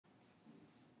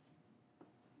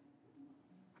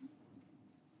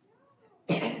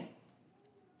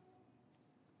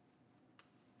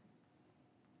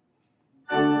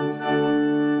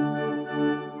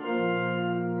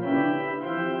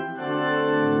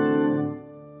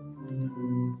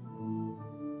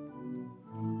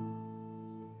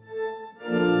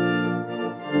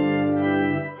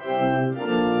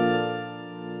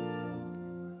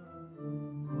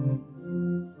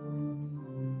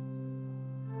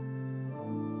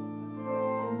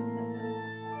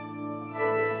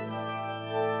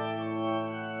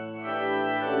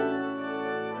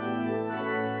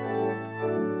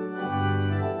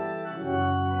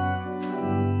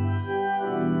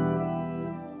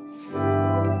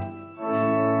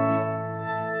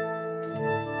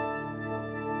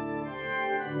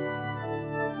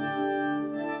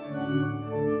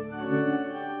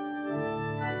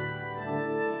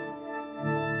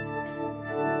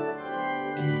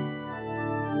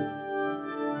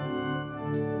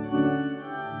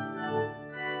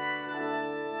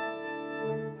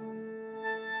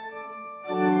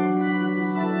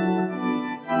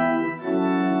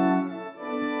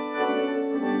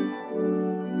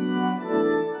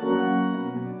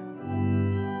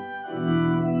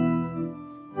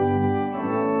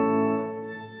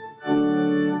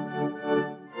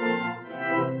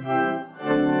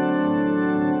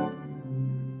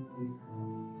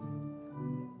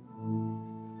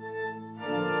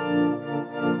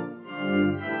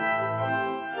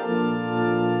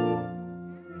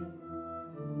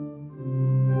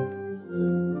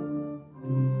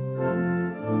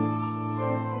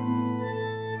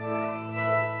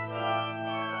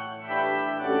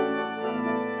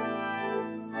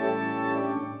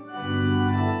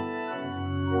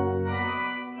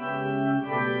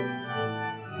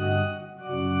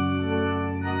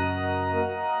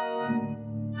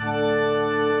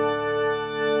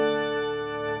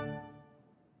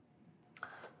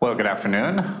Well, good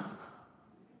afternoon. I'm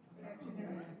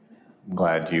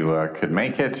glad you could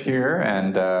make it here,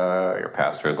 and your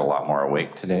pastor is a lot more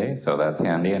awake today, so that's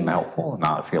handy and helpful,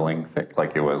 not feeling sick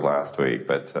like he was last week,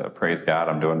 but praise God,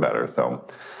 I'm doing better. So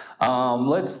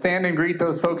let's stand and greet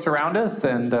those folks around us,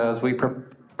 and as we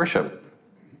worship.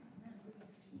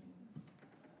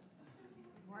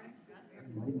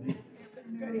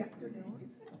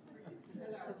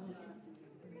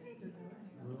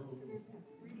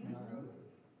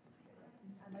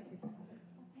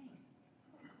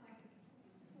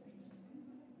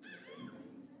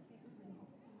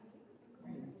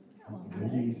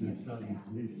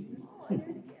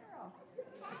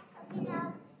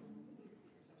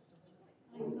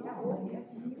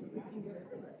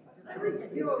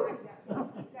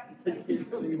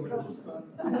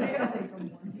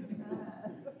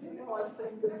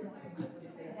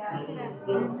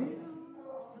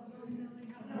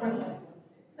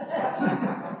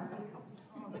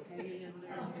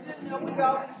 We'd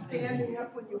all be standing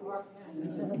up when you walk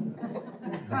in.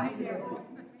 Hi there.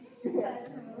 Good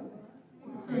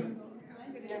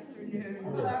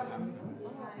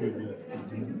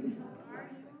afternoon.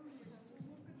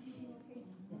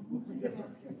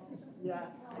 Yeah.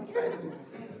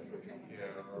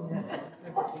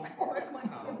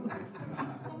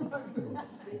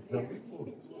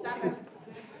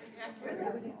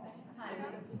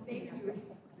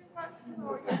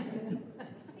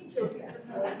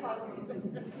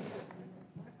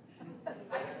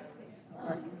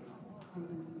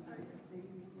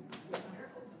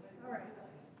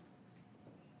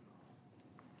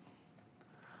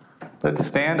 Let's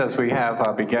stand as we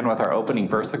have begin with our opening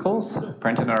versicles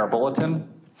printed in our bulletin.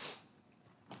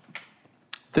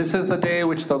 This is the day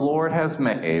which the Lord has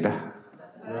made.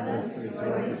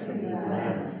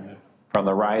 From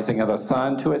the rising of the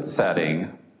sun to its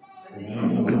setting.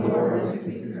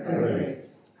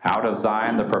 Out of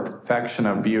Zion, the perfection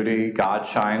of beauty, God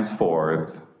shines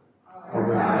forth.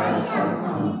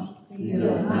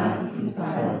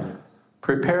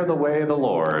 Prepare the way of the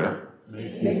Lord.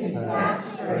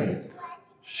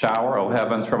 Shower, O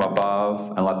heavens, from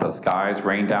above, and let the skies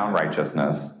rain down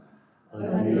righteousness.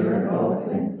 Let the earth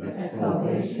open, that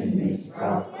salvation may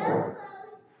sprout forth.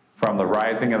 From the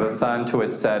rising of the sun to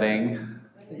its setting.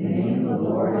 The name of the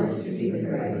Lord is to be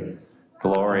praised.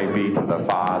 Glory be to the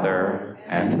Father,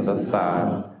 and to the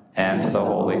Son, and to the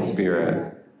Holy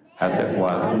Spirit, as it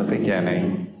was in the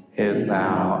beginning, is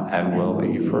now, and will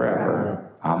be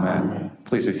forever. Amen.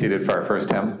 Please be seated for our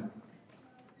first hymn.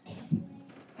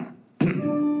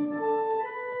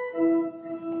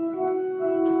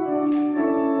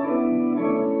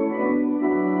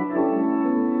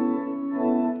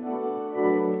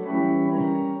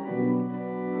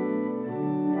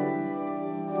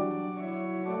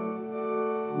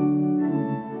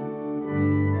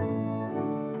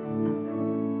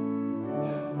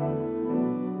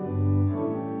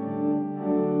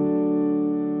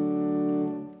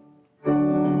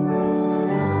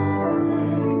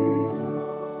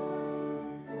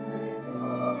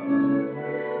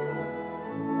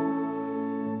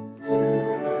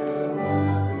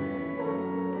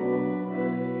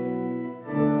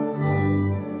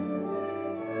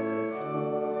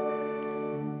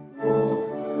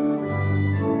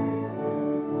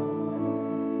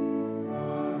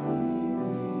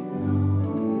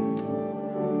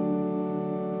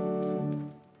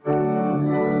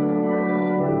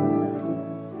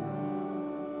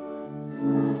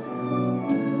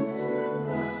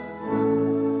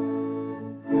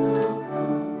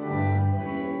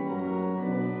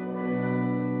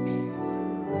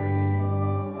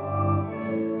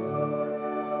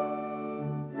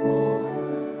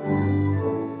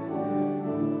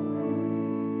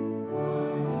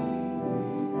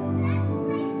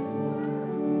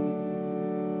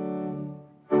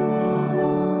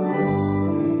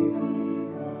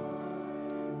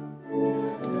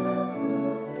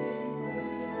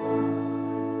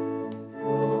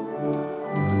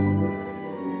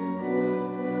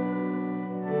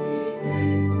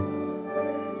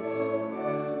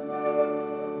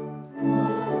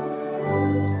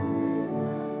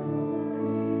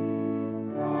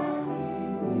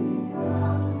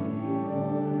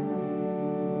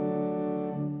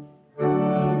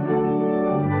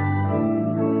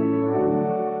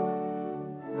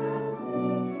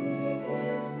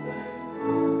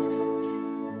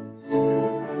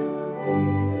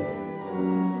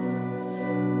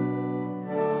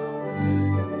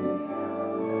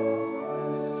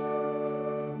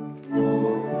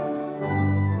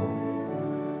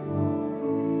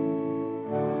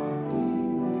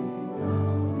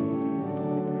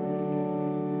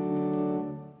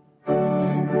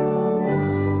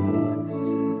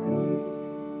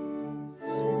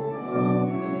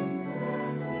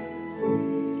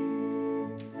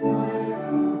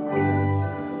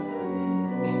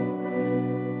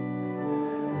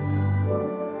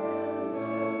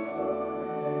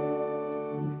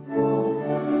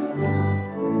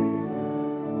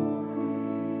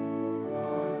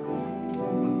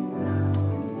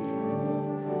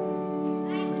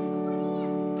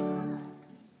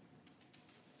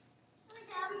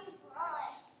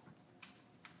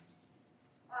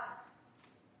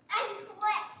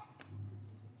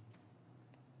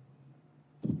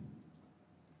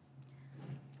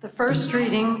 The first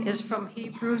reading is from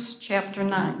Hebrews chapter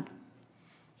 9.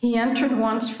 He entered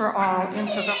once for all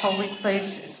into the holy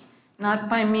places, not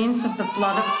by means of the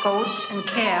blood of goats and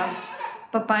calves,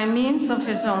 but by means of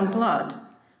his own blood,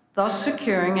 thus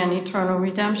securing an eternal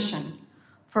redemption.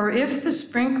 For if the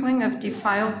sprinkling of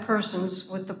defiled persons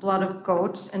with the blood of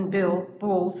goats and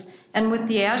bulls and with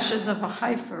the ashes of a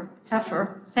heifer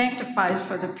sanctifies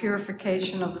for the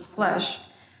purification of the flesh,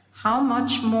 how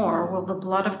much more will the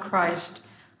blood of Christ,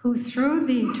 who through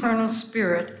the eternal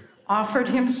Spirit offered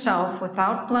himself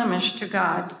without blemish to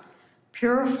God,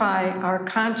 purify our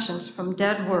conscience from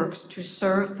dead works to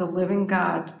serve the living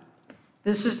God.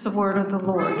 This is the word of the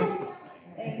Lord.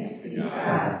 Thanks be to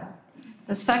God.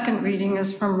 The second reading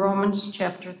is from Romans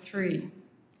chapter 3.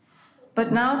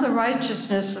 But now the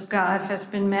righteousness of God has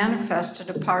been manifested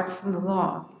apart from the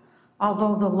law,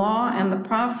 although the law and the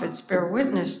prophets bear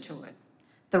witness to it,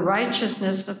 the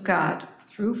righteousness of God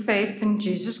through faith in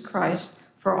Jesus Christ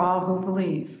for all who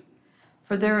believe.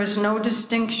 For there is no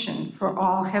distinction, for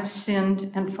all have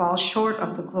sinned and fall short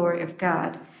of the glory of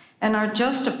God, and are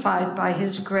justified by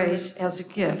his grace as a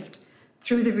gift,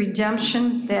 through the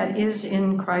redemption that is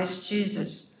in Christ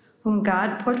Jesus, whom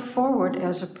God put forward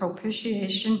as a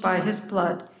propitiation by his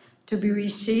blood to be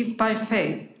received by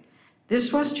faith.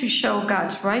 This was to show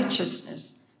God's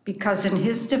righteousness, because in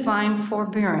his divine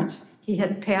forbearance he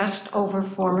had passed over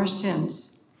former sins.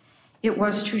 It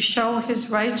was to show his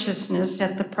righteousness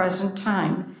at the present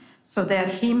time, so that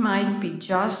he might be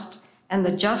just and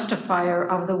the justifier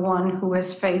of the one who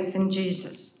has faith in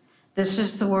Jesus. This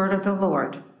is the word of the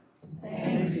Lord.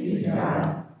 Thanks be to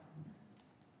God.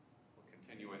 We'll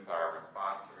continue with our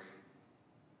response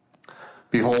reading.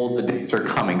 Behold, the days are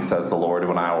coming, says the Lord,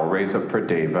 when I will raise up for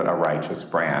David a righteous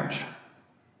branch.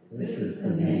 This is the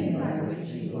name by which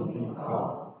he will be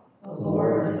called. The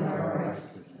Lord is our righteousness.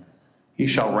 He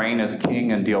shall reign as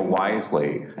king and deal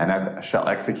wisely, and shall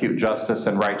execute justice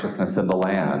and righteousness in the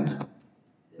land.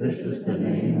 This is the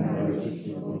name by which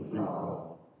he will be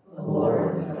called. The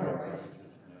Lord is our righteousness.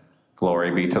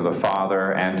 Glory be to the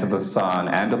Father, and to the Son,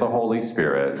 and to the Holy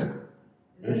Spirit.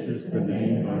 This is the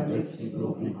name by which he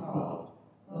will be called.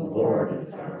 The Lord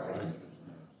is our righteousness.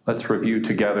 Let's review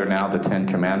together now the 10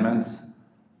 Commandments.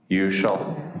 You shall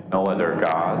have no other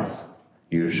gods.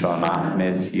 You shall not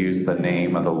misuse the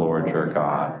name of the Lord your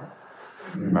God.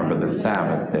 Remember the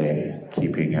Sabbath day,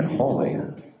 keeping it holy.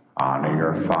 Honor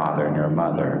your father and your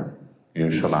mother.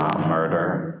 You shall not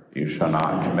murder. You shall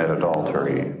not commit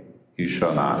adultery. You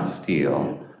shall not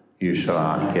steal. You shall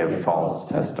not give false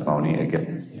testimony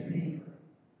against your neighbor.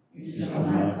 You shall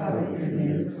not covet your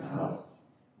neighbor's house.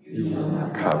 You shall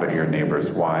not covet your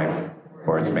neighbor's wife,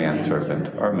 or his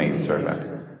manservant or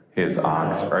maidservant, his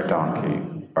ox or donkey,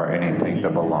 or anything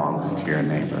that belongs to your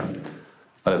neighbor.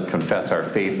 Let us confess our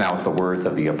faith now with the words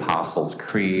of the Apostles'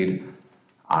 Creed.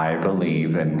 I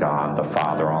believe in God the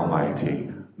Father Almighty,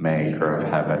 maker of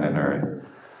heaven and earth,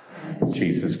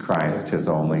 Jesus Christ, his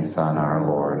only Son, our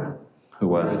Lord, who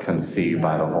was conceived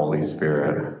by the Holy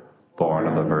Spirit, born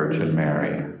of the Virgin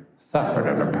Mary, suffered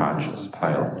under Pontius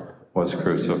Pilate, was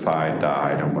crucified,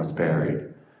 died, and was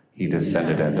buried. He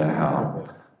descended into hell.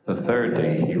 The third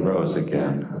day he rose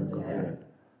again.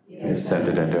 He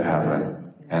ascended into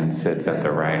heaven and sits at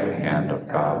the right hand of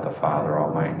God the Father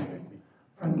Almighty.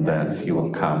 From thence he will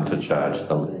come to judge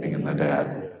the living and the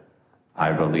dead.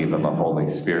 I believe in the Holy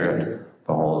Spirit,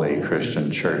 the holy Christian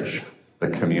Church,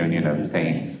 the communion of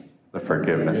saints, the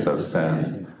forgiveness of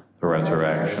sins, the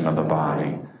resurrection of the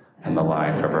body, and the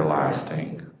life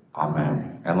everlasting.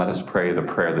 Amen. And let us pray the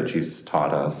prayer that Jesus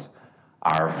taught us.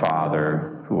 Our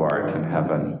Father, who art in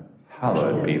heaven,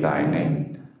 hallowed be thy name.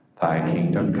 Thy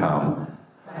kingdom come,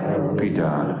 thy will be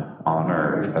done on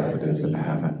earth as it is in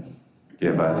heaven.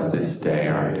 Give us this day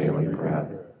our daily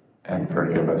bread, and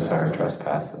forgive us our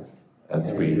trespasses, as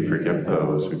we forgive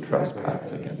those who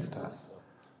trespass against us.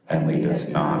 And lead us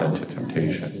not into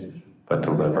temptation, but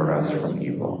deliver us from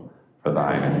evil. For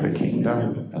thine is the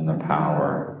kingdom, and the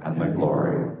power, and the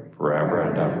glory, forever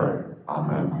and ever.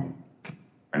 Amen.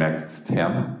 Our next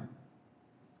hymn.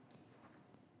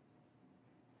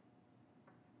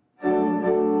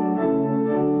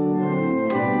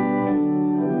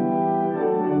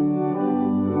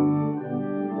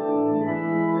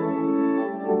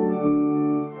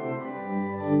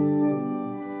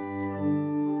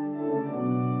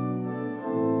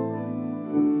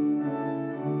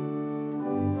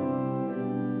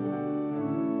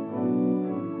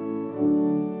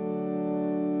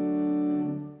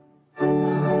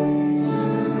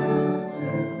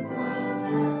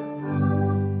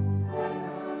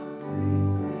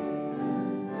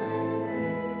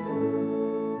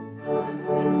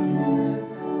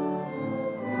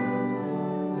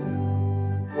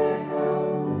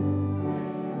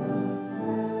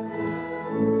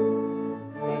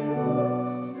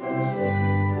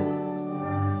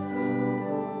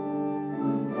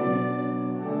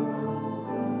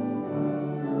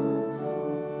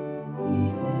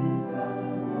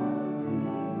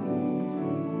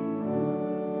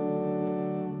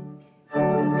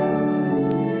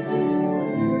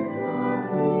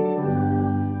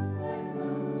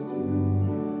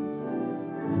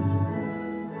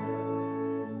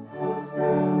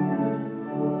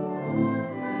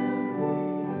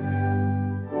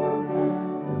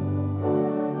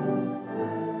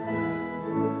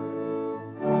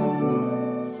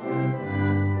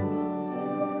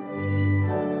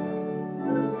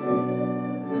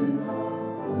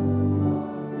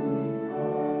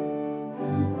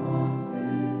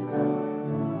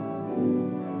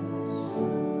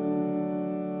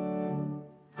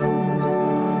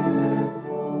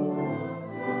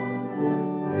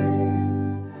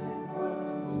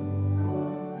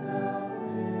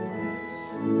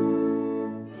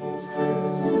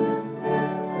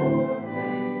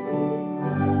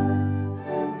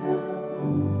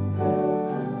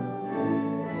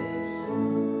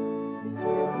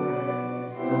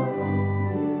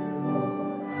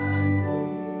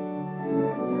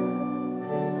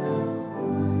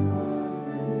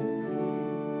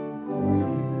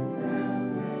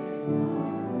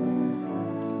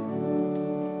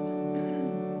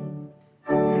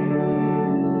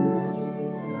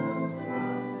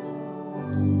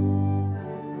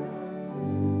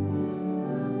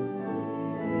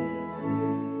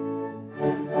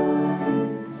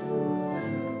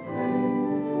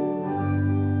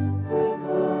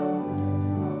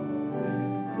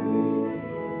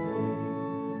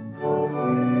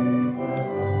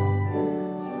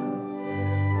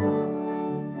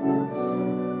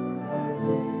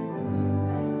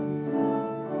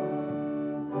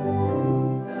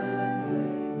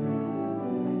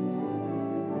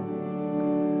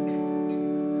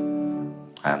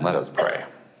 And let us pray.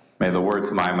 May the words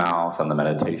of my mouth and the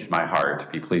meditation of my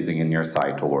heart be pleasing in your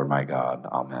sight, O Lord my God.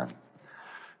 Amen.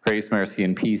 Grace, mercy,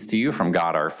 and peace to you from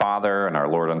God our Father and our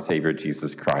Lord and Savior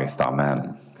Jesus Christ.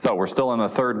 Amen. So we're still in the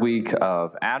third week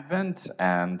of Advent,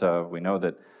 and we know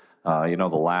that, the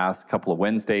last couple of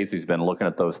Wednesdays we've been looking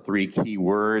at those three key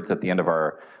words at the end of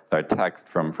our text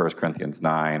from 1 Corinthians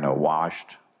 9,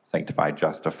 washed, sanctified,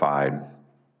 justified.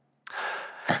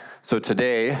 So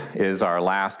today is our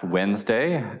last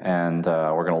Wednesday, and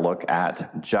we're going to look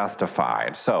at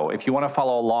justified. So if you want to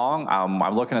follow along,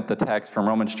 I'm looking at the text from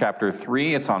Romans chapter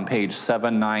 3. It's on page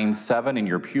 797 in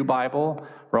your Pew Bible.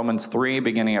 Romans 3,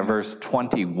 beginning at verse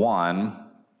 21.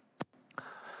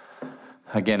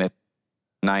 Again, it's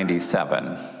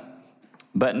 97.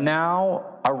 But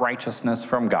now a righteousness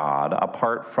from God,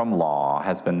 apart from law,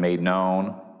 has been made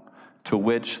known, to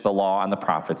which the law and the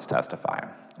prophets testify.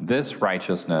 This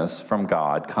righteousness from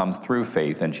God comes through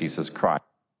faith in Jesus Christ.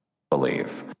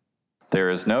 Believe. There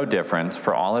is no difference,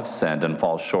 for all have sinned and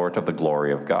fall short of the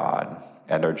glory of God,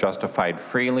 and are justified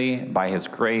freely by his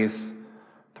grace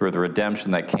through the redemption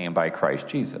that came by Christ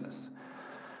Jesus.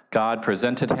 God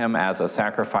presented him as a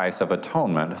sacrifice of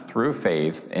atonement through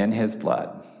faith in his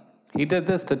blood. He did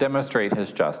this to demonstrate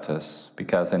his justice,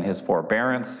 because in his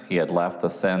forbearance he had left the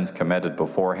sins committed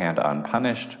beforehand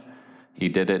unpunished. He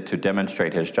did it to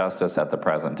demonstrate his justice at the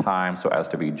present time, so as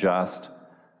to be just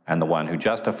and the one who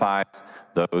justifies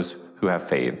those who have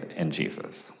faith in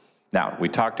Jesus. Now, we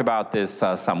talked about this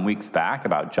some weeks back,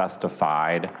 about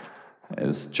justified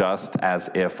is just as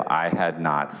if I had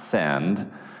not sinned.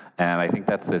 And I think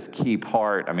that's this key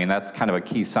part. I mean, that's kind of a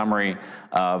key summary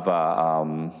of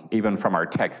even from our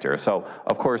text here. So,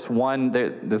 of course,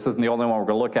 this isn't the only one we're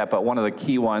going to look at, but one of the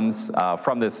key ones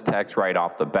from this text right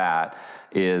off the bat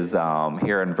is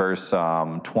here in verse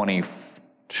 22.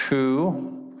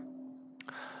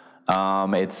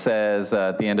 It says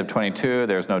at the end of 22,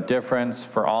 there's no difference,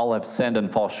 for all have sinned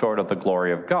and fall short of the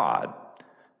glory of God,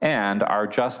 and are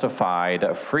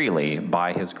justified freely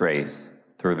by his grace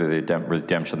through the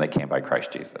redemption that came by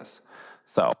Christ Jesus.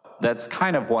 So that's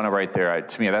kind of one right there.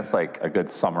 To me, that's like a good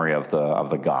summary of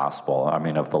the gospel. I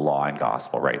mean, of the law and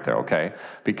gospel right there, okay?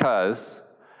 Because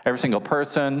every single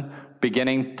person,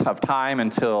 beginning of time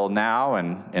until now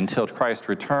and until Christ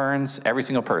returns, every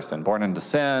single person born into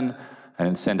sin, and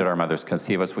in sin did our mothers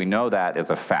conceive us, we know that is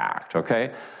a fact,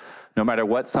 okay? No matter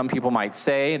what some people might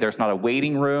say, there's not a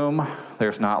waiting room,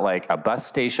 there's not like a bus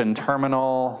station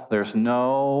terminal, there's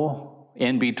no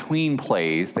in-between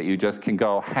place that you just can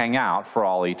go hang out for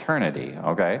all eternity,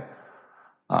 okay?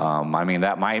 I mean,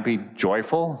 that might be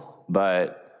joyful,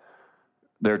 but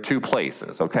there are two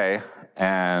places, okay?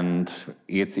 And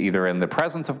it's either in the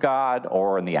presence of God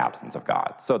or in the absence of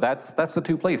God. So that's the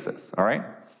two places, all right?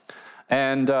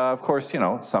 And of course,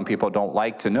 some people don't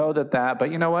like to know that,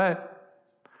 but you know what?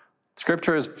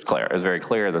 Scripture is very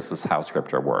clear. This is how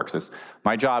Scripture works.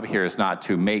 My job here is not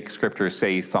to make Scripture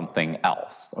say something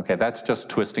else. Okay, that's just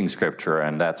twisting Scripture,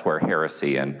 and that's where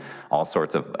heresy and all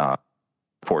sorts of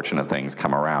fortunate things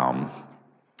come around.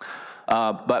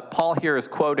 But Paul here is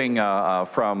quoting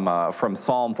from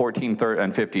Psalm 14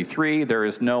 and 53. There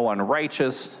is no one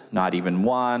righteous, not even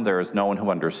one. There is no one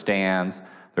who understands.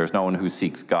 There's no one who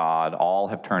seeks God. All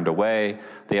have turned away.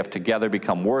 They have together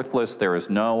become worthless. There is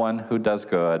no one who does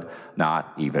good,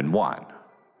 not even one.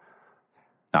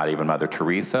 Not even Mother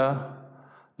Teresa.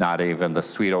 Not even the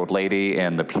sweet old lady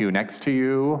in the pew next to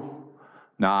you.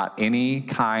 Not any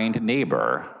kind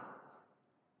neighbor.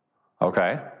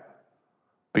 Okay?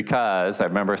 Because I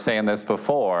remember saying this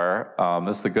before,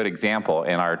 this is a good example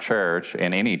in our church,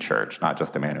 in any church, not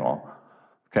just Emmanuel.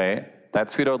 Okay? That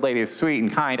sweet old lady is sweet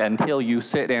and kind until you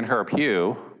sit in her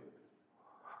pew,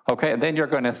 okay? And then you're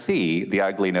going to see the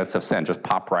ugliness of sin just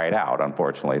pop right out,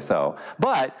 unfortunately. So,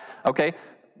 but, okay,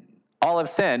 all have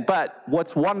sinned. But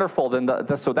what's wonderful, then,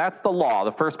 so that's the law,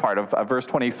 the first part of verse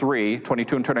 23,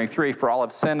 22 and 23, for all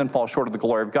have sinned and fall short of the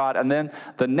glory of God. And then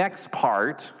the next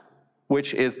part,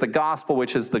 which is the gospel,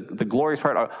 which is the glorious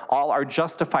part, all are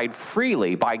justified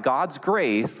freely by God's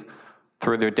grace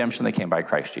through the redemption that came by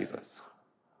Christ Jesus.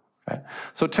 Okay.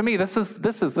 So to me, this is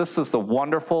the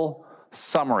wonderful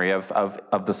summary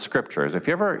of the scriptures. If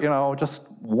you ever, just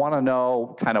want to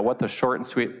know kind of what the short and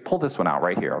sweet, pull this one out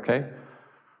right here, okay?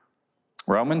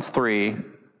 Romans 3,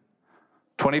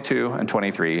 22 and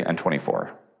 23 and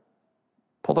 24.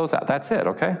 Pull those out. That's it,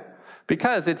 okay?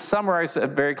 Because it's summarized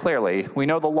very clearly. We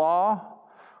know the law.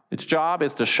 Its job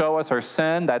is to show us our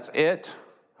sin. That's it,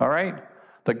 all right?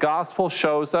 The gospel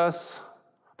shows us.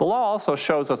 The law also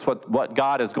shows us what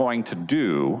God is going to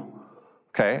do,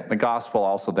 Okay? The gospel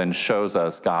also then shows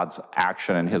us God's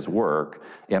action and his work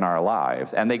in our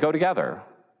lives, and they go together.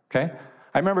 Okay?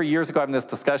 I remember years ago having this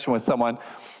discussion with someone.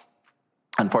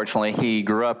 Unfortunately, he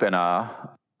grew up in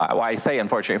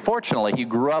fortunately, he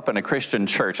grew up in a Christian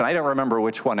church, and I don't remember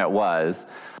which one it was.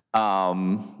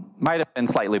 Might have been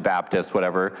slightly Baptist,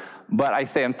 whatever. But I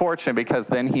say unfortunate because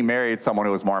then he married someone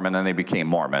who was Mormon, and they became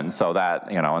Mormon. So that,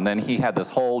 and then he had this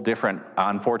whole different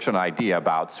unfortunate idea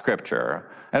about Scripture.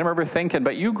 And I remember thinking,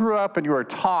 but you grew up and you were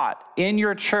taught in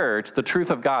your church the truth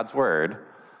of God's word.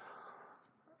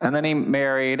 And then he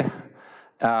married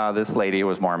this lady who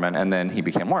was Mormon, and then he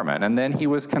became Mormon. And then he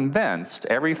was convinced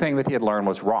everything that he had learned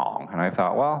was wrong. And I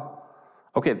thought, well,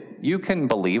 okay, you can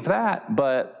believe that,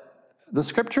 but the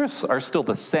Scriptures are still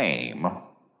the same.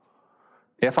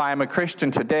 If I am a Christian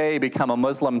today, become a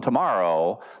Muslim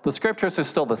tomorrow, the Scriptures are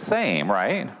still the same,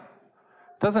 right?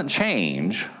 It doesn't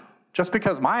change just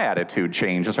because my attitude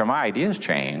changes or my ideas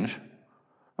change,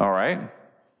 all right?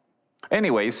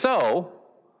 Anyway, so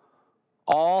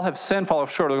all have sinned, fallen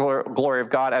short of the glory of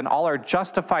God, and all are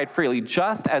justified freely,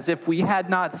 just as if we had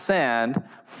not sinned,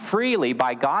 freely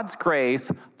by God's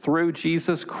grace through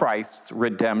Jesus Christ's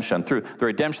redemption, through the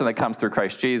redemption that comes through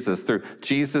Christ Jesus, through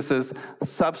Jesus'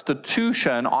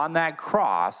 substitution on that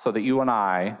cross so that you and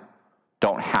I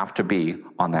don't have to be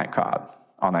on that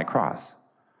cross.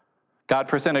 God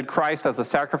presented Christ as a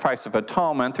sacrifice of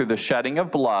atonement through the shedding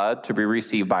of blood to be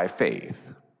received by faith.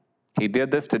 He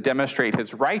did this to demonstrate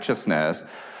his righteousness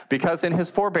because in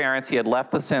his forbearance he had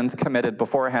left the sins committed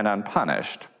beforehand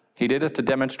unpunished. He did it to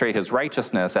demonstrate his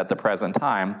righteousness at the present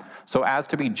time so as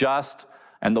to be just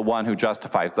and the one who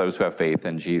justifies those who have faith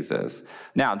in Jesus.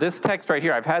 Now, this text right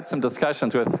here, I've had some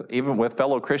discussions even with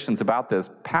fellow Christians about this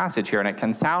passage here, and it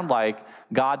can sound like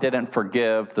God didn't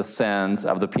forgive the sins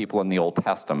of the people in the Old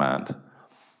Testament.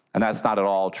 And that's not at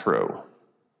all true,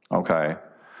 okay?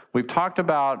 We've talked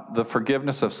about the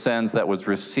forgiveness of sins that was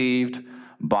received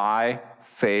by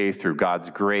faith through God's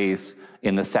grace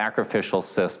in the sacrificial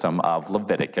system of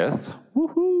Leviticus.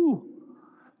 Woohoo!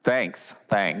 Thanks.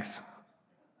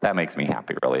 That makes me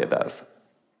happy, really, it does.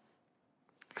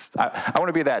 I want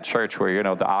to be that church where,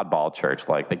 the oddball church,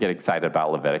 like they get excited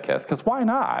about Leviticus, because why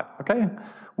not, okay?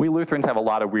 We Lutherans have a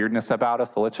lot of weirdness about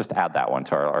us, so let's just add that one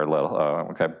to our little,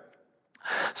 okay?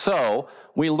 So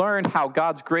we learned how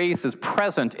God's grace is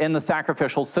present in the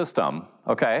sacrificial system,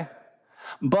 okay?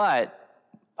 But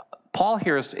Paul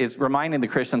here is reminding the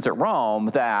Christians at Rome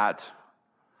that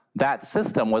that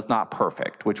system was not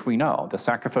perfect, which we know. The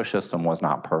sacrificial system was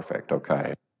not perfect,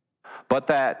 okay? But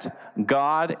that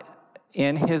God,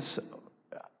 in his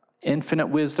infinite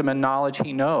wisdom and knowledge,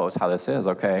 he knows how this is,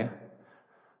 okay?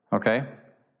 Okay?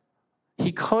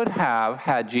 He could have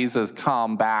had Jesus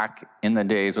come back in the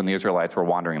days when the Israelites were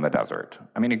wandering in the desert.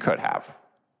 I mean, he could have.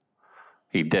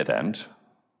 He didn't.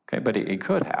 Okay, but he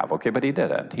could have. Okay, but he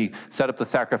didn't. He set up the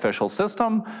sacrificial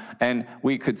system, and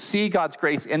we could see God's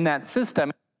grace in that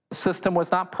system. The system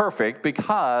was not perfect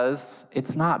because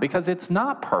it's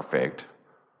not perfect.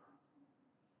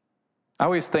 I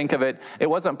always think of it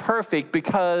wasn't perfect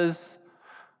because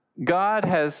God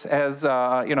has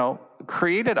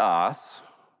created us.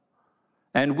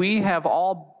 And we have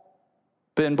all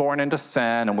been born into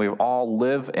sin, and we all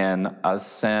live in a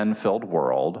sin-filled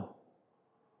world.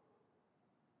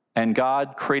 And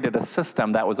God created a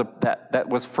system that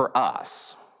was for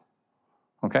us.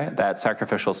 Okay? That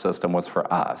sacrificial system was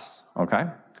for us. Okay?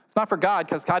 It's not for God,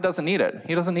 because God doesn't need it.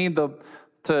 He doesn't need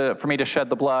for me to shed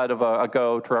the blood of a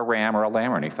goat or a ram or a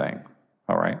lamb or anything.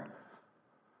 All right?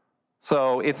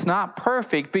 So it's not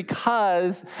perfect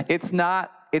because it's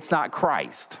not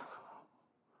Christ.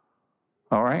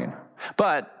 All right?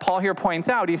 But Paul here points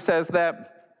out, he says that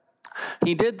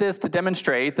he did this to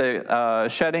demonstrate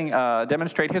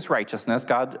demonstrate his righteousness.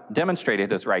 God demonstrated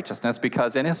his righteousness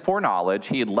because in his foreknowledge,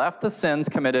 he had left the sins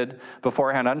committed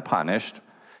beforehand unpunished.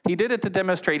 He did it to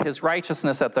demonstrate his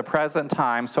righteousness at the present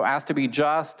time so as to be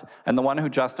just and the one who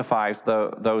justifies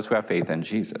those who have faith in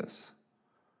Jesus.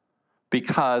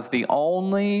 Because the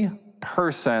only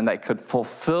person that could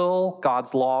fulfill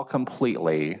God's law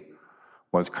completely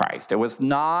was Christ. It was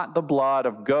not the blood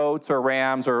of goats or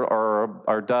rams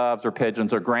or doves or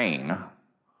pigeons or grain.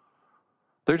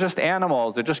 They're just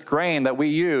animals. They're just grain that we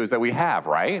use, that we have,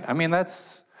 right? I mean,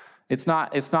 it's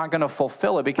not going to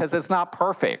fulfill it because it's not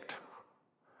perfect.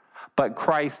 But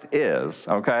Christ is,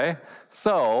 okay?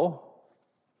 So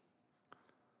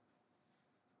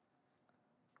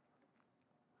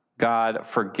God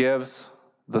forgives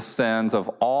the sins of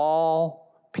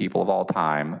all people of all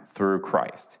time through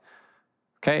Christ.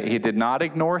 Okay, he did not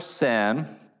ignore sin.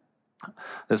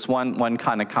 This one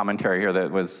kind of commentary here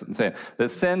that was saying, the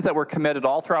sins that were committed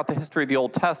all throughout the history of the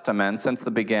Old Testament since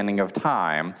the beginning of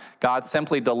time, God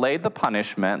simply delayed the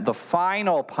punishment, the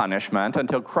final punishment,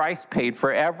 until Christ paid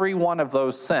for every one of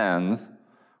those sins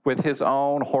with his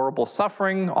own horrible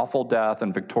suffering, awful death,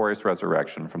 and victorious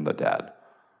resurrection from the dead.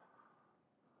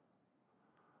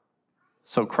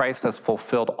 So Christ has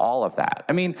fulfilled all of that.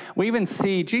 I mean, we even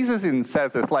see, Jesus even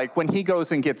says this, like when he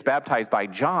goes and gets baptized by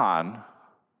John,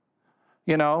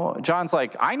 you know, John's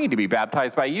like, I need to be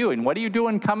baptized by you, and what are you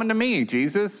doing coming to me,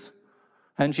 Jesus?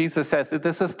 And Jesus says that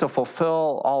this is to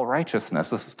fulfill all righteousness.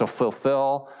 This is to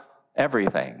fulfill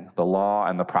everything, the law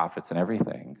and the prophets and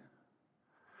everything.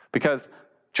 Because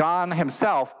John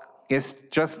himself is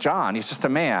just John. He's just a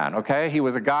man, okay? He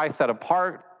was a guy set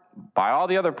apart by all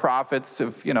the other prophets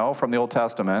of, you know, from the Old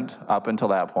Testament up until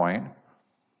that point,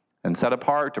 and set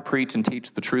apart to preach and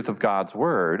teach the truth of God's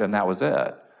word, and that was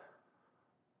it.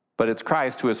 But it's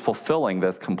Christ who is fulfilling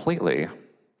this completely.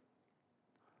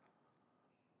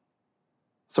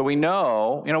 So we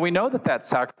know that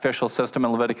sacrificial system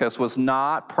in Leviticus was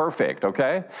not perfect,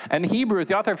 okay? And Hebrews,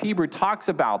 the author of Hebrews talks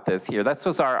about this here. This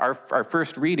was our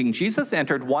first reading. Jesus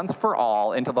entered once for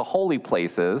all into the holy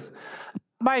places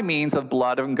by means of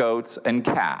blood of goats and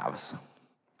calves,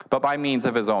 but by means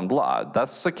of his own blood,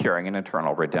 thus securing an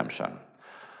eternal redemption.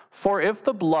 For if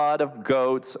the blood of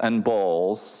goats and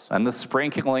bulls and the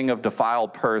sprinkling of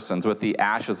defiled persons with the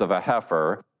ashes of a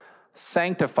heifer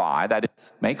sanctify, that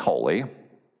is, make holy,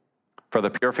 for the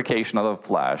purification of the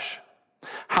flesh,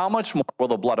 how much more will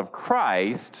the blood of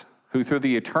Christ, who through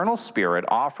the eternal Spirit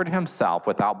offered himself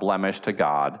without blemish to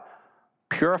God,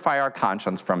 purify our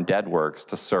conscience from dead works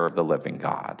to serve the living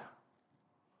God?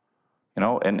 You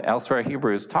know, and elsewhere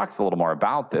Hebrews talks a little more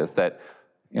about this, that,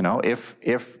 you know, if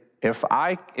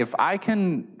I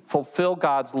can fulfill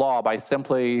God's law by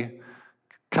simply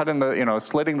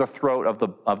slitting the throat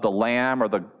of the lamb or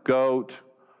the goat,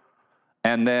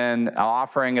 and then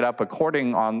offering it up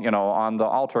on the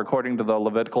altar according to the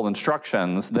Levitical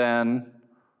instructions, then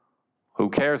who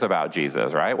cares about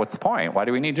Jesus, right? What's the point? Why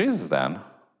do we need Jesus then?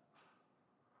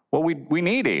 Well, we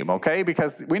need him, okay?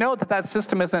 Because we know that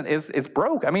system is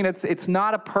broke. I mean, it's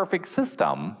not a perfect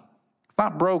system. It's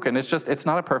not broken. It's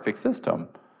not a perfect system.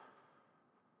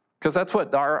 Because that's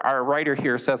what our writer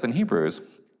here says in Hebrews.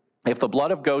 If the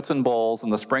blood of goats and bulls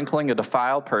and the sprinkling of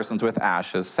defiled persons with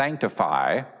ashes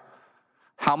sanctify,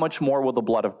 how much more will the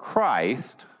blood of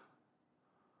Christ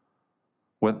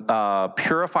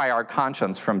purify our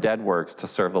conscience from dead works to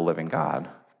serve the living God?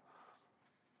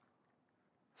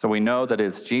 So we know that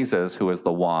it's Jesus who is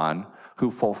the one who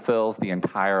fulfills the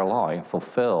entire law. He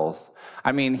fulfills.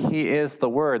 I mean, he is the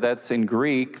Word. That's in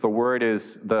Greek. The word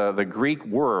is, the Greek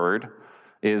word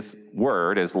is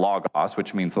logos,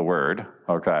 which means the Word,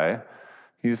 okay?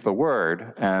 He's the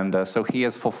Word. And so he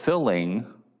is fulfilling,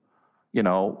 you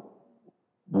know,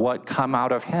 what come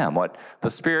out of him, what the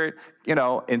Spirit, you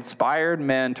know, inspired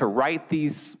men to write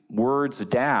these words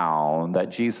down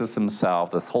that Jesus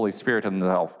himself, this Holy Spirit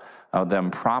himself, them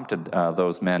prompted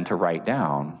those men to write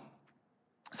down,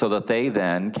 so that they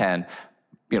then can,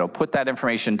 you know, put that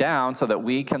information down so that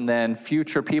we can then,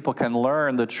 future people can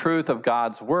learn the truth of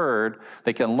God's word.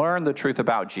 They can learn the truth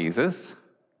about Jesus.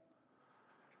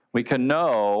 We can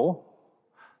know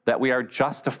that we are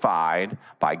justified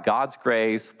by God's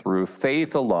grace through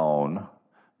faith alone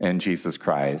in Jesus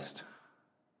Christ.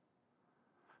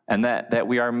 And that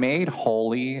we are made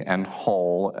holy and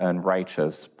whole and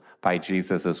righteous by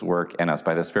Jesus' work in us,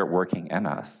 by the Spirit working in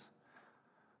us.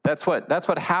 That's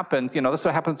what happens, you know, that's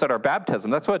what happens at our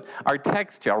baptism. That's what our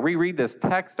text, I'll reread this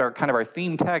text, our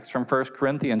theme text from 1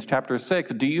 Corinthians chapter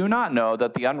 6. Do you not know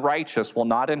that the unrighteous will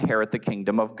not inherit the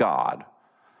kingdom of God?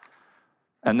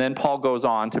 And then Paul goes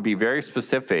on to be very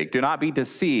specific. Do not be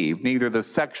deceived, neither the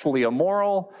sexually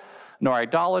immoral, nor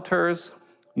idolaters,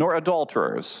 nor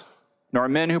adulterers, nor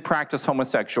men who practice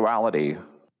homosexuality,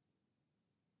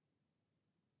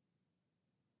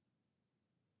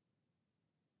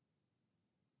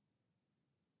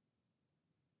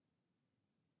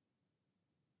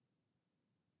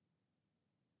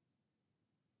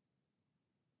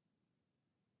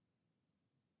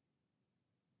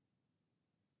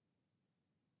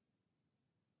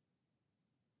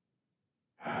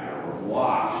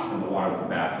 washed in the waters of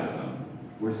baptism.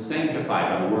 We're sanctified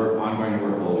by the ongoing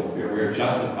work of the Holy Spirit. We are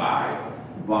justified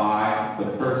by the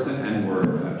person and work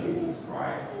of Jesus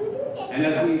Christ. And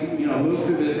as we, you know, move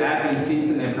through this Advent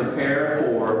season and prepare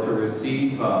to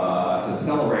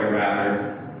celebrate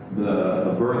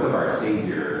the birth of our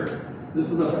Savior, this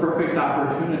is a perfect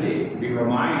opportunity to be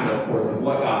reminded, of course, of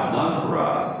what God's done for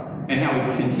us and how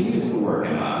He continues to work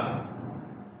in us.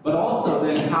 But also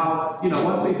then how,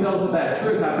 once we filled with that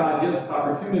truth, how God gives us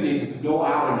opportunities to go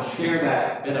out and share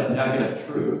that bit of nugget of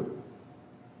truth.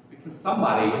 Because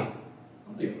somebody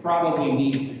probably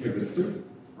needs to hear the truth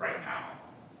right now.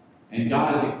 And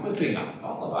God is equipping us,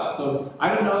 all of us. So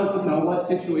I don't know, what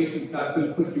situation God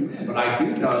could put you in, but I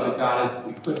do know that God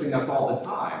is equipping us all the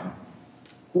time,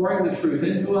 pouring the truth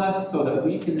into us so that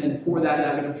we can then pour that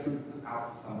nugget of truth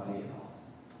out to somebody else.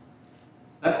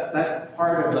 That's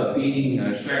part of the being,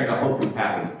 sharing the hope we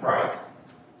have in Christ,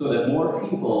 so that more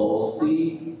people will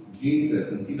see Jesus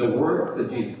and see the works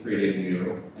that Jesus created in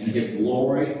you and give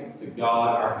glory to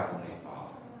God, our Heavenly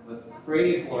Father. Let's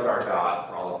praise Lord our God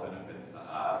for all His benefits to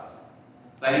us.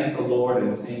 Thank the Lord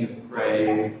and sing His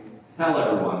praise. Tell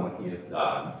everyone what He has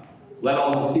done. Let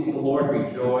all who seek the Lord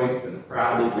rejoice and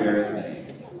proudly bear His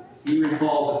name. He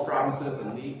recalls His promises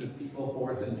and leads His people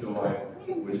forth in joy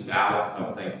with shouts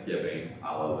of thanksgiving.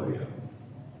 Hallelujah.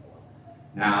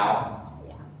 Now,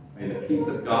 may the peace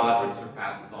of God, which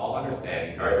surpasses all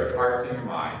understanding, guard your hearts and your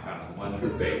minds found in the one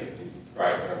true faith of Jesus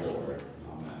Christ our Lord.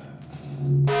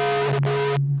 Amen.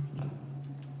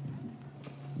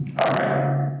 All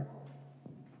right.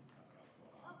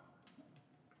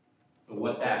 So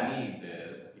what that means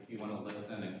is, if you want to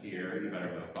listen and hear, you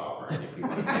better move forward. If you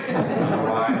want to stay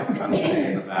otherwise, I'm going to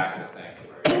stay in the back of the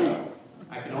sanctuary. So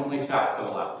I can only shout so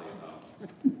loudly. So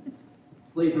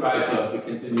please rise up. We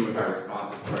continue with our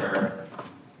responsive prayer.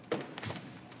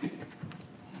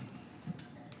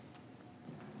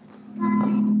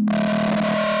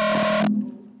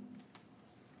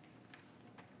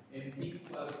 In peace,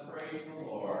 let us praise the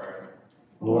Lord.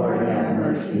 Lord, have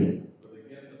mercy. For the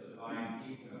gift of divine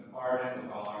peace and of pardon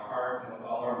with all our heart and with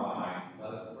all our mind,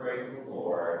 let us praise the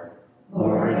Lord.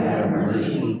 Lord, have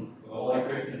mercy. For the Holy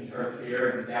Christian Church here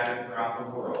and scattered throughout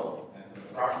the world, and for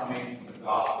the proclamation of the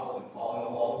gospel and calling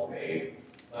of all to faith,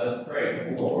 let us pray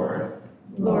to the Lord.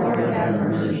 Lord, have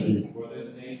mercy. For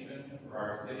this nation, for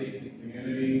our cities and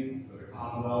communities, for the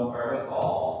common welfare of us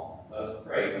all, let us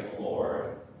pray to the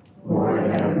Lord. Lord,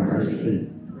 have mercy.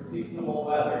 For seasonable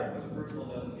weather, for the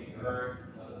fruitfulness of the earth,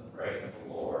 let us pray to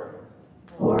the Lord.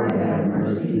 Lord, have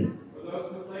mercy. For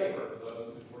those who labor, for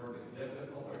those whose work is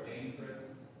difficult or dangerous,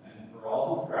 and for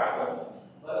all who travel,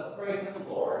 let us pray to the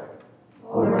Lord.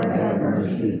 Lord, have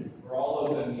mercy. For all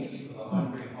those in need, for the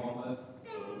hungry and homeless,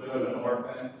 for the widowed and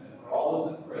orphan, and for all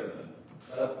those in prison,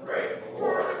 let us pray to the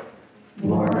Lord.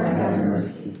 Lord, have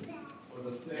mercy. For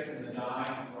the sick and the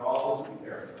dying, and for all those who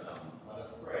care for them, let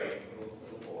us pray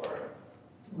to the Lord.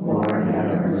 Lord, have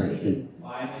mercy.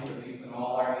 Finally, for these and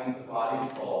all our needs of body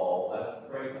and soul, let us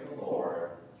pray to the Lord.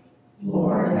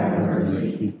 Lord, have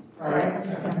mercy. Christ,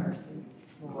 have mercy.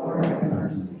 Lord, have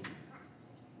mercy.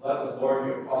 Blessed Lord,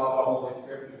 you have caused all Holy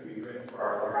Scripture to be written for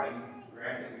our learning.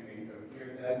 Grant that we may so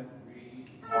hear them, read,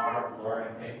 mark, learn,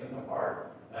 and take them apart,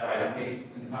 that by the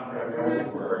patience and comfort of your holy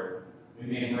word, we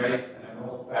may embrace and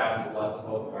hold fast the blessed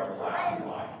hope of everlasting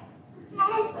life. Through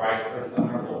Jesus Christ, our Son,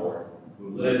 our Lord, who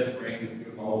lives and reigns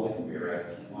through the Holy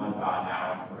Spirit, one God,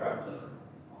 now and forever.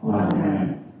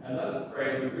 Amen. And let us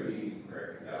pray with repeating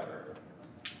prayer together.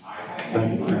 I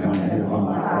Thank you, my Heavenly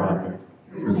Father,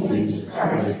 through Jesus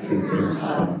Christ, your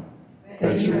Son,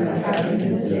 that you have kept me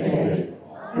this day,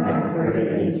 and I pray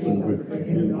that you would forgive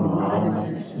me all my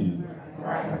sins that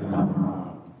I have done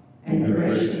wrong, and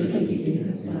graciously keep me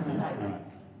this night.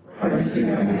 For into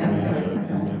your hands I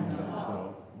commend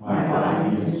myself, my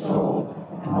body and soul,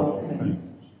 and all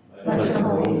things. Let your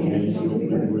holy angel be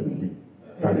with me,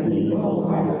 that the evil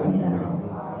follow me now.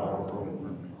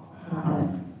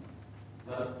 Amen.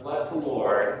 Let us bless the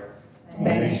Lord.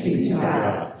 Thanks be to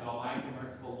God. And Almighty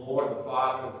merciful Lord, the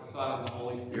Father, the Son, and the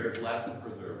Holy Spirit, bless and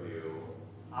preserve you.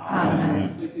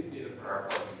 Amen. Please be seated for our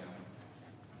closing hymn.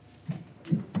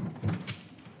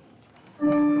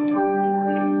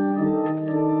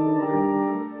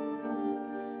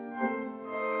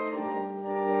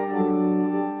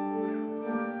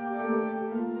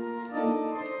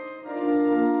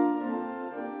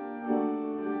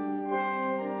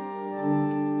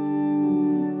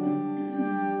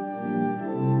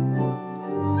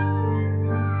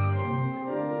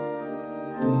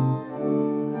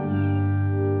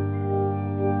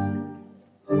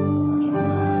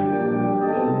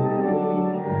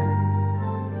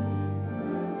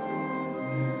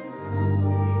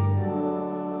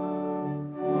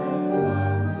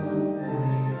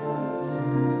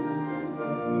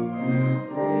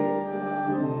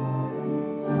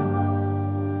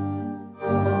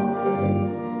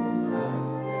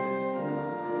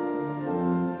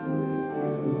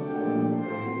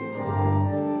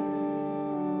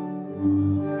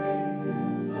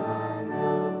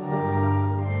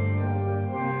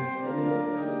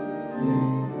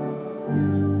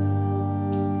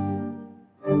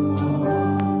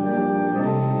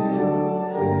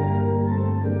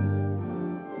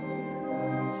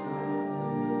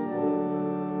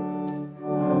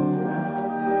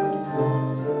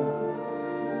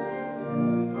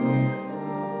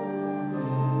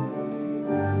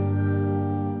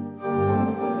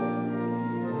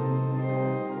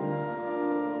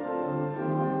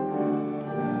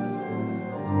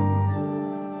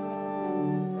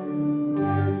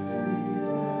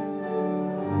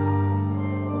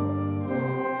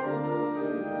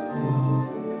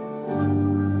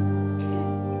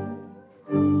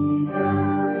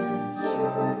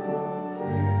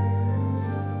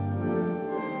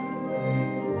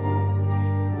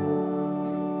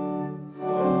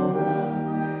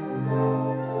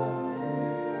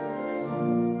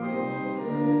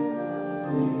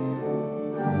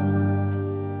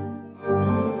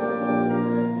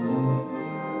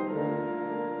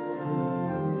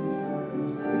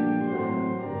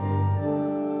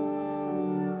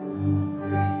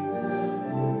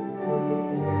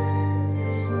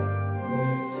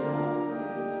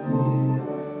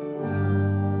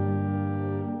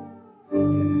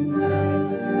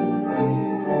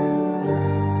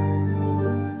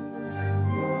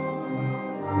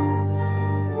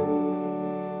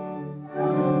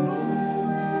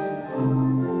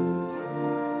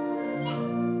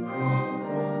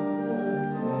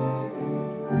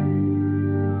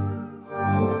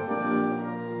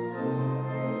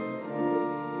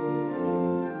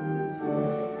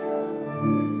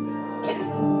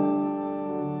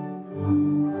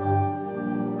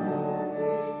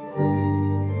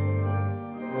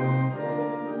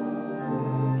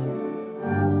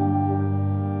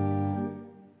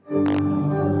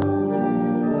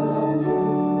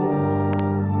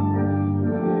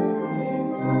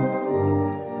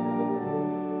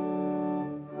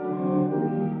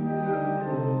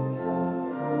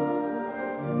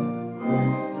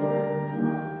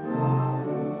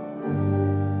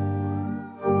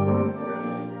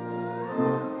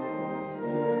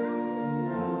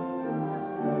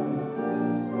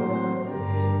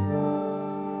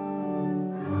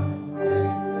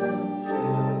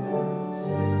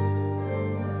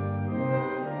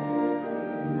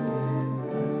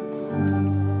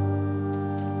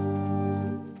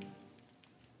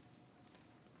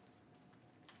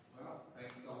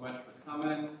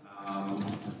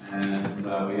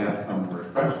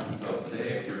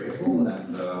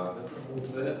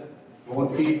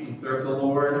 serve the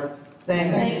Lord.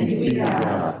 Thanks Be to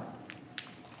God.